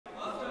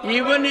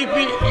Even if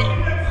we,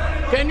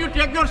 can you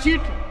take your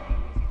seat?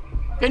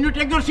 Can you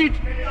take your seat?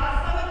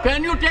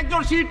 Can you take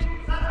your seat?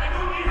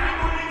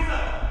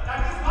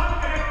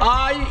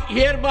 I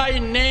hereby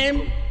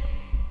name.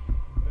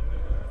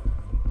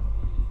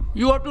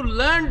 You have to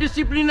learn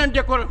discipline and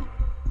decorum.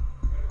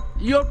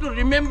 You have to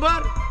remember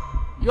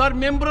you are a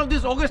member of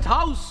this august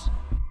house.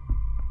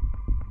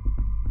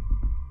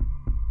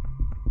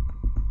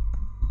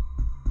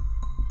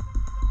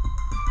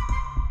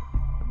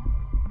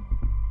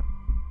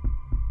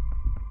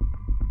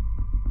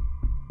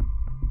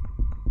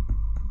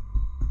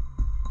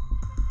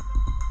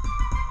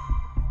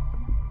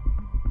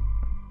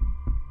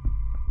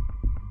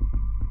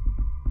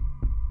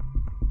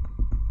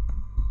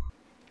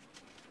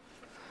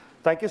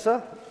 Thank you,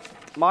 sir.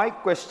 My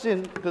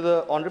question to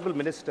the Honorable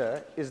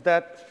Minister is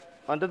that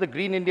under the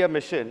Green India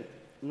Mission,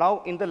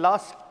 now in the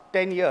last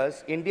 10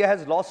 years, India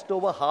has lost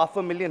over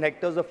 500,000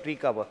 hectares of tree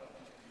cover.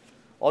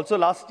 Also,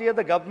 last year,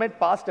 the government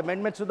passed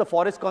amendments to the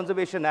Forest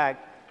Conservation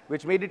Act,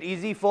 which made it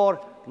easy for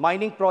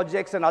mining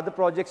projects and other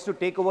projects to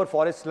take over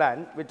forest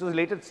land, which was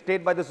later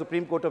stayed by the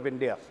Supreme Court of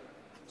India.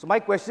 So my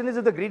question is,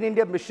 if the Green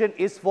India Mission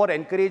is for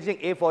encouraging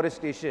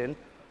afforestation,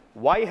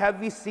 why have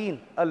we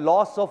seen a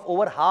loss of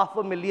over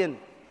 500,000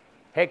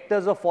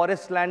 hectares of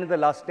forest land in the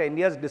last 10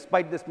 years,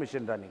 despite this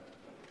mission running?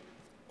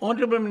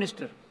 Honorable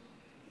Minister.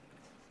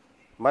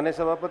 माननीय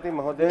सभापति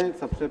महोदय,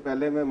 सबसे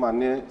पहले मैं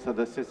माननीय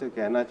सदस्य से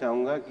कहना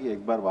चाहूँगा कि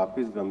एक बार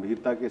वापस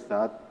गंभीरता के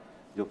साथ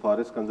जो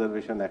फॉरेस्ट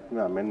कंजर्वेशन एक्ट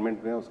में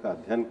अमेंडमेंट में उसका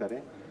अध्ययन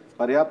करें।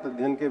 पर्याप्त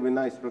अध्ययन के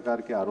बिना इस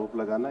प्रकार के आरोप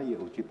लगाना ये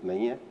उचित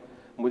नहीं है।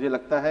 मुझे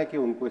लगता है कि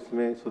उनको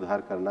इसमें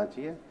सुधार करना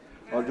चाहिए।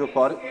 और जो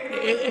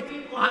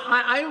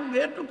I am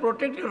there to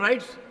protect your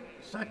rights,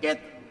 Saket.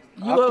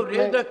 You have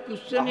raised the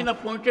question in a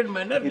pointed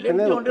manner. Let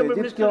the Honorable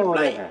Minister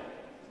reply.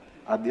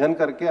 अध्ययन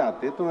करके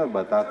आते तो मैं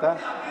बताता।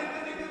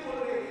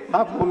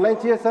 हाँ, बोलना ही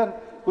चाहिए सर।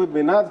 कोई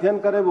बिना अध्ययन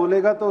करे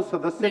बोलेगा तो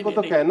सदस्य को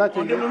तो कहना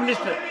चाहिए। Honorable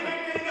Minister.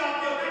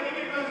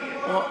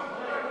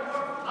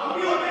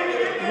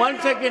 One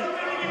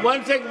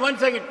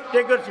second.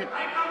 Take your seat.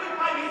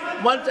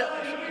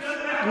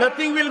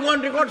 Nothing will go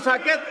on record,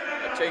 Saket.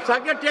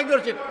 Saket, take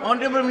your seat.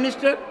 Honorable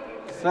Minister.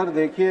 Sir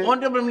देखिए।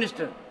 Honorable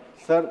Minister.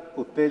 सर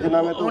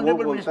उत्तेजना में तो वो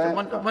बोलता है।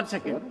 One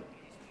second.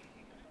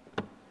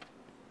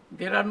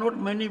 There are not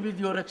many with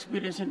your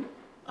experience in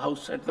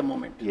House at the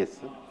moment. Yes,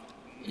 sir.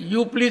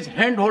 You please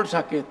handhold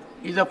Saket.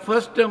 He's a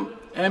first term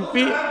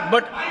MP,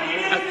 but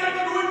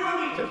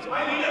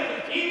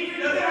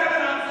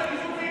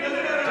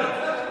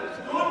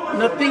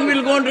nothing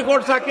will go on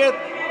record, Saket.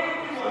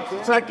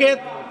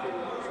 Saket,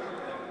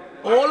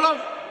 all of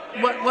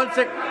one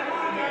second.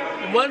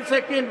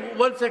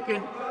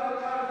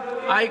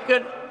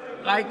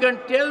 I can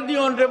tell the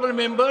honorable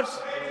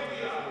members.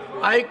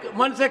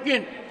 One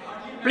second,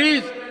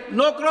 please.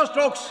 No cross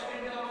talks.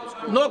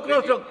 No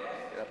cross talk.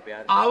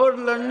 Our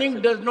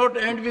learning does not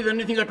end with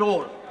anything at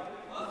all.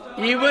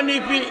 Even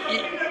if we,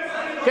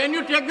 can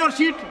you take your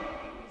seat?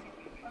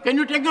 Can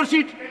you take your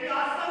seat?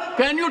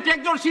 Can you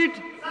take your seat?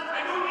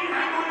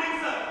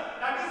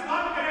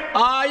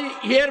 I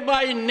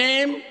hereby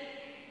name.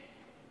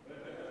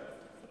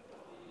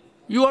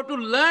 You have to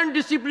learn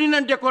discipline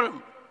and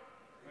decorum.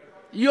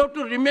 You have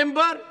to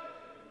remember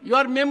you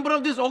are a member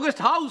of this august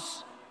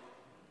house.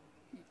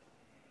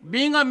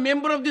 Being a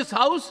member of this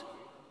house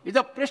is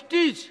a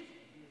prestige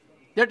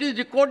that is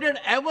recorded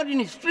ever in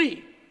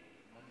history.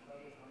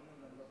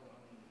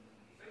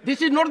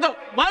 This is not the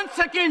 1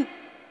 second.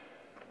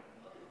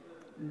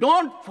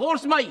 Don't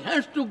force my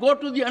hands to go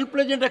to the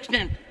unpleasant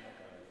extent.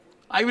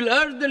 I will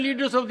urge the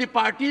leaders of the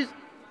parties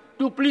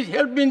to please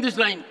help me in this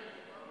line.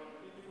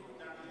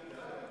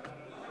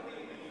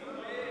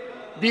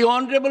 The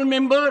honorable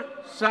member,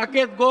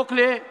 Saket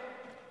Gokhale,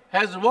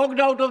 has walked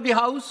out of the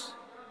house,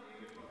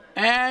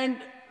 and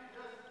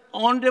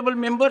honorable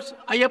members,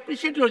 I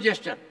appreciate your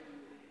gesture,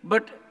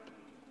 but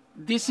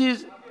this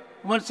is,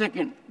 1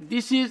 second,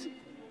 this is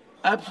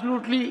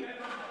absolutely,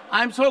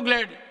 I'm so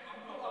glad.